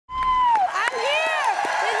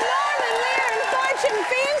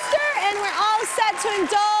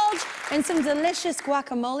and some delicious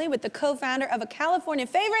guacamole with the co-founder of a California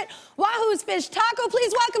favorite, Wahoo's Fish Taco.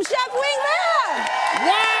 Please welcome Chef Wing Lam.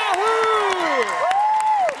 Wahoo!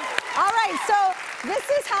 All right, so this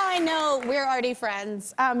is how I know we're already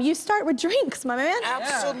friends. You start with drinks, my man.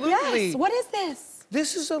 Absolutely. Yes. What is this?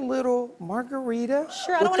 This is a little margarita.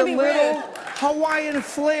 Sure, I don't want to be with a little rude. Hawaiian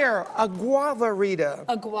flair, a guavarita.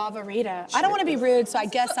 A guavarita. I don't want to be rude, so I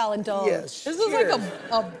guess I'll indulge. Yes. This is like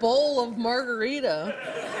a bowl of margarita.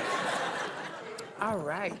 All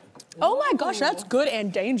right. Oh my gosh, that's good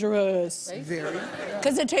and dangerous. Very.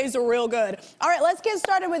 Because it tastes real good. All right, let's get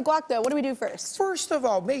started with guac though. What do we do first? First of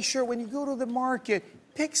all, make sure when you go to the market,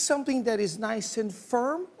 pick something that is nice and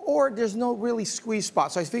firm or there's no really squeeze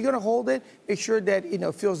spot. So if you're gonna hold it, make sure that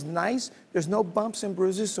it feels nice. There's no bumps and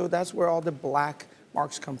bruises, so that's where all the black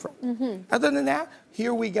marks come from. Other than that,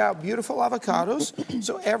 here we got beautiful avocados.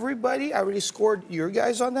 So everybody, I already scored your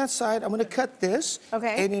guys on that side. I'm gonna cut this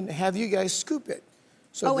and then have you guys scoop it.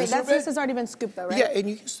 So oh wait, this has already been scooped though, right? Yeah, and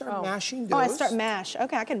you can start mashing those. Oh, I start mash.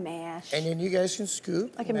 Okay, I can mash. And then you guys can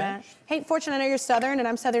scoop. I can mash. Hey, Fortune, I know you're Southern and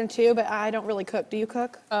I'm Southern too, but I don't really cook. Do you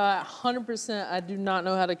cook? 100%, I do not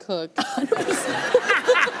know how to cook. 100%.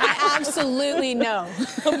 I absolutely know.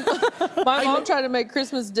 My mom tried to make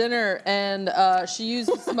Christmas dinner and she used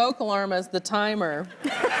the smoke alarm as the timer.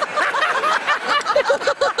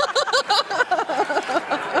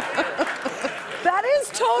 That is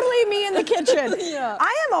totally me in the kitchen. Yeah.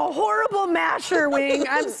 I am a horrible masher, Wing.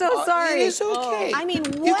 I'm so sorry. It's okay. I mean,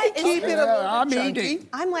 You what can is keep it a little chunky.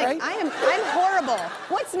 I'm like, right? I'm horrible.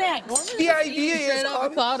 What's next? The idea is, Straight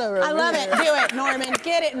avocado. I love it. Do it, Norman.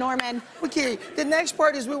 Get it, Norman. okay, the next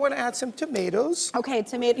part is we want to add some tomatoes. Okay,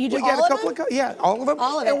 tomato. You do We got all a couple of them? yeah, all of them.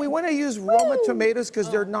 All of and it. we want to use Roma tomatoes because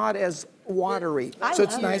they're not as watery. I So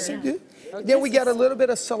it's love nice it. and good. Then we got a little bit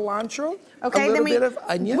of cilantro, Okay, a little then bit of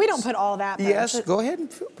onions. We don't put all that. Though. Yes, go ahead and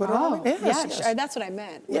put it all in. Yes, yeah, yes. sure, that's what I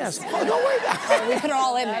meant. Yes. Oh, don't worry about We it. put it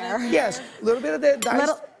all in there. Yes, a little bit of the diced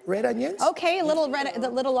Little- red onions. Okay, a little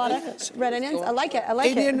lot of red onions. I like it. I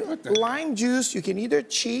like And it. then lime juice, you can either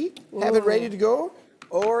cheat, have it ready to go,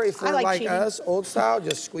 or if you're like like cheating. us, old style,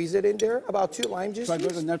 just squeeze it in there. About 2 lime juices. So I go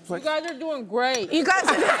to Netflix. You guys are doing great. You guys.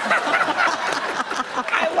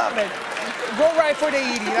 I love it. Go right for the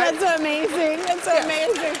eating. That's amazing. That's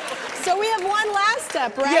amazing. So we have one last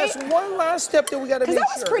step, right? Yes, one last step that we got to make Because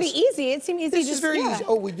sure. that was pretty easy. It seemed easy. This just, is very yeah. easy.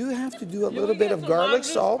 Oh, we do have to do a little we bit get of some garlic lime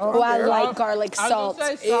salt. Oh, I there. like garlic I salt. was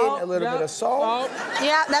gonna say salt. And a little bit of salt.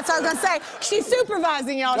 Yeah, that's what I was gonna say. She's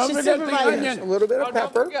supervising, y'all. Don't She's forget the supervising. onion. A little bit of Don't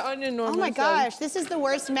pepper. forget onion, Oh Norman my said. gosh, this is the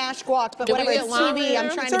worst mashed guac, but Can we whatever. get It's lime TV. I'm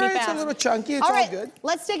there? trying It's to all be right. It's fast. a little chunky. It's all all right, good.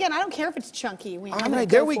 let's dig in. I don't care if it's chunky. All right,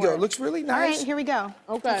 there we go. Looks really nice. All right, here we go.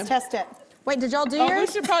 Okay. Let's test it. Wait, did y'all do Oh, we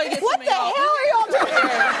yours? should probably get What some the hell out. are y'all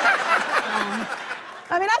doing?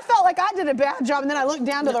 I mean, I felt like I did a bad job, and then I looked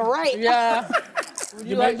down to the right. Yeah. Would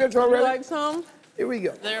You make this already? Would you like some? Here we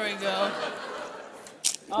go. There we go.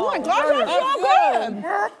 Oh my gosh, that's so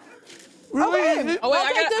good. Really? Okay, Oh, wait, I'll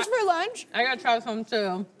I take got- this for lunch. I gotta try some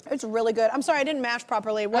too. It's really good. I'm sorry, I didn't mash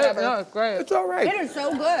properly. Whatever. No, it's great. It's all right. It is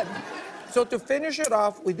so good. So to finish it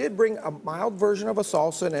off, we did bring a mild version of a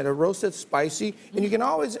salsa and a roasted spicy. And you can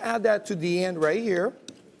always add that to the end right here.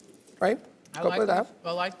 Right? I Go like for that. that.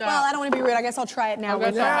 I like that. Well, I don't want to be rude. I guess I'll try it now.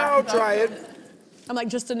 Okay. Now try it. I'm like,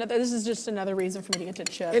 this is just another reason for me to get to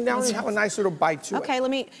chip. And now we have a nice little bite to it. Okay,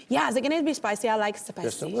 is it gonna be spicy? I like spicy.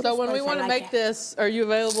 Just a little. So when we spicy, want I to like make it. this, are you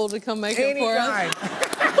available to come make it for us?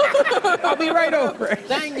 Anytime. I'll be right over.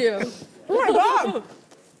 Thank you. Oh my God.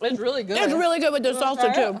 It's really good. It's really good with the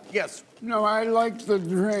salsa too. Yes. No, I like the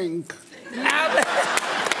drink. Me too.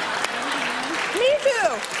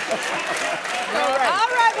 All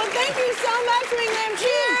right, well thank you so much, Wing Lam.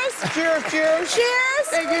 Cheers. Cheers, cheers. Cheers.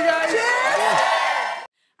 Thank you, guys. Cheers.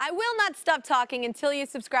 I will not stop talking until you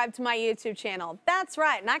subscribe to my YouTube channel. That's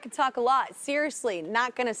right, and I can talk a lot. Seriously,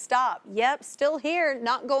 not gonna stop. Yep, still here,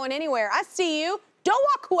 not going anywhere. I see you. Don't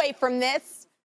walk away from this.